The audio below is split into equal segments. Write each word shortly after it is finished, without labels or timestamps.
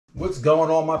What's going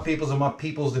on, my peoples and my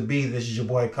peoples to be? This is your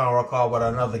boy Conrad Carr with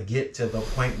another Get to the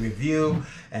Point review.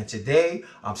 And today,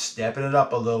 I'm stepping it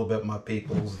up a little bit, my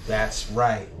peoples. That's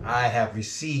right. I have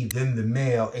received in the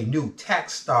mail a new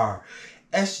Takstar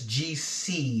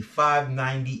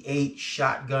SGC-598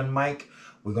 shotgun mic.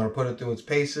 We're going to put it through its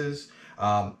paces.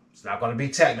 It's not going to be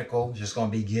technical. It's just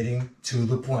going to be getting to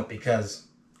the point because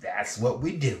that's what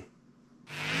we do.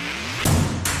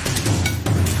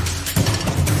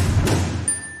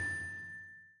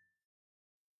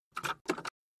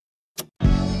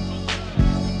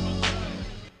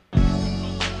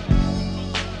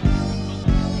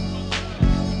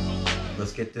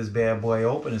 Let's get this bad boy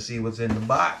open and see what's in the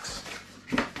box.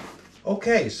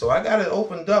 Okay, so I got it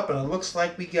opened up and it looks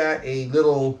like we got a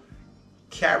little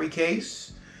carry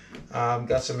case.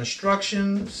 Got some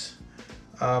instructions.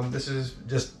 This is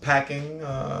just packing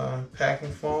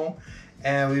foam.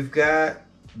 And we've got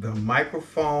the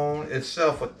microphone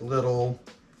itself with the little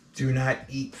do not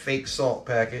eat fake salt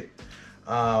packet.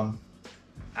 I'm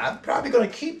probably gonna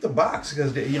keep the box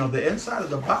because the inside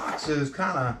of the box is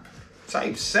kind of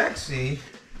type sexy.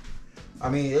 I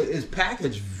mean, it's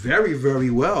packaged very, very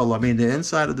well. I mean, the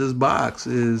inside of this box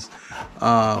is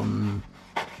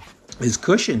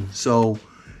cushioned. So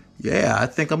yeah, I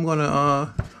think I'm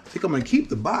gonna keep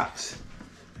the box.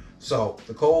 So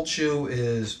the cold shoe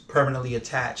is permanently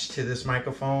attached to this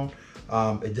microphone.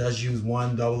 It does use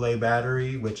one AA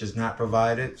battery, which is not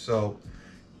provided. So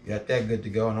you got that good to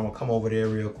go. And I'm gonna come over there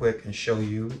real quick and show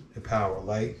you the power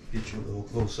light. Get you a little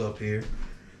close up here.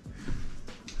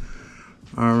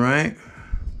 All right.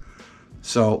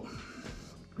 So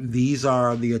these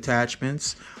are the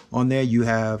attachments. On there you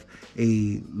have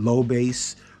a low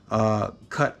bass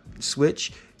cut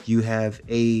switch. You have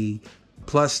a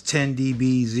plus 10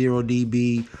 dB, 0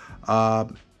 dB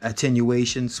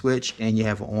attenuation switch, and you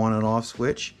have an on and off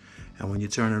switch. And when you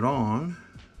turn it on,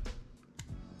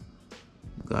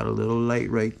 got a little light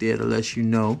right there to let you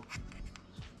know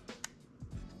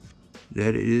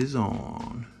that it is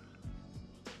on.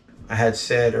 I had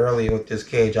said earlier with this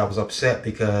cage, I was upset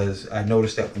because I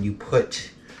noticed that when you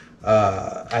put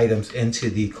items into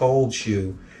the cold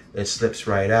shoe, it slips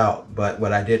right out. But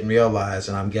what I didn't realize,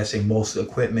 and I'm guessing most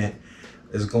equipment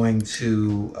is going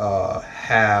to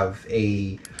have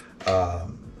a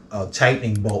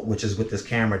tightening bolt, which is what this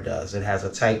camera does. It has a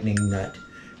tightening nut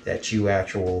that you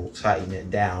actually tighten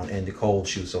it down in the cold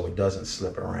shoe so it doesn't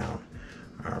slip around.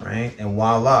 All right, and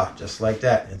voila, just like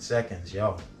that in seconds,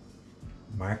 yo.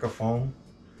 Microphone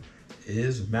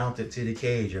is mounted to the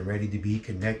cage and ready to be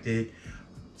connected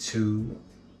to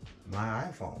my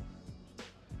iPhone.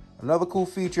 Another cool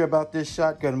feature about this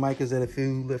shotgun mic is that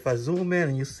if I zoom in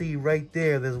and you see right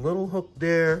there, there's a little hook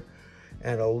there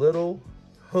and a little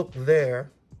hook there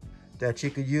that you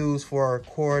could use for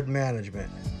cord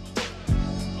management.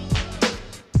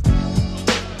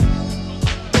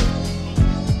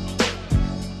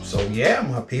 So yeah,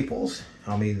 my peoples,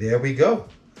 I mean, there we go.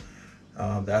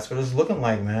 That's what it's looking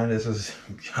like, man. This is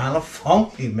kind of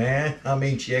funky, man. I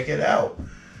mean, check it out.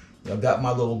 I got my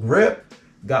little grip,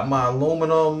 got my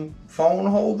aluminum phone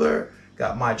holder,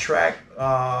 got my Takstar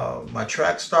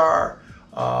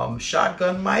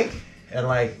shotgun mic, and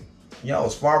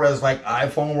as far as like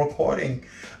iPhone recording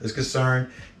is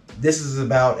concerned, this is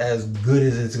about as good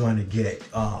as it's going to get.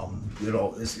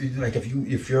 It's like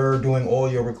if you're doing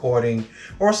all your recording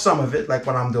or some of it, like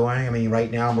what I'm doing. I mean, right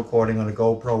now I'm recording on the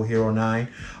GoPro Hero 9,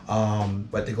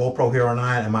 but the GoPro Hero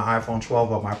 9 and my iPhone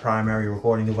 12 are my primary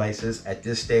recording devices at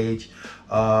this stage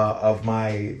of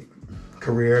my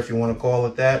career, if you want to call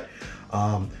it that.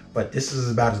 But this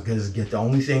is about as good as it gets. The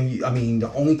only thing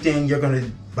you're gonna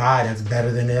buy that's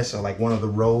better than this, or like one of the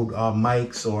Rode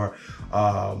mics, or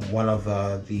one of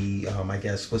I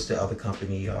guess what's the other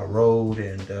company, Rode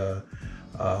and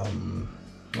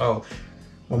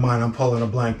I'm pulling a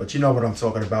blank, but you know what I'm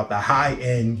talking about. The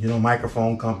high-end,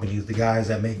 microphone companies, the guys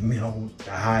that make,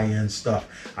 the high-end stuff.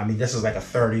 I mean, this is like a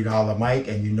 $30 mic,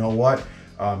 and you know what?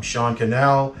 Sean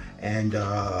Cannell and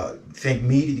Think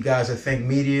Media, the guys at Think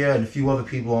Media, and a few other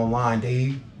people online,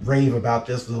 they rave about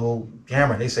this little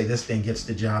camera. They say this thing gets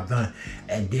the job done,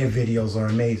 and their videos are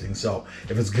amazing. So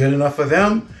if it's good enough for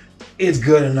them, it's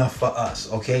good enough for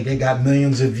us. Okay, they got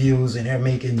millions of views, and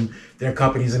their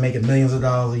companies are making millions of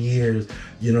dollars a year,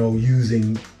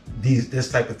 using this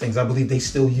type of things. I believe they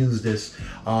still use this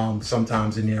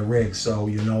sometimes in their rigs. So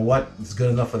you know what? It's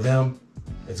good enough for them.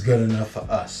 It's good enough for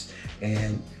us.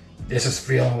 And this is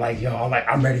feeling like,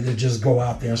 I'm ready to just go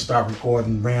out there and start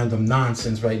recording random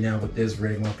nonsense right now with this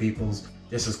rig, my peoples.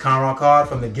 This is Conrad Carr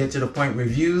from the Get to the Point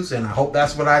reviews, and I hope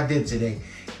that's what I did today.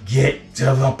 Get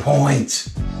to the point.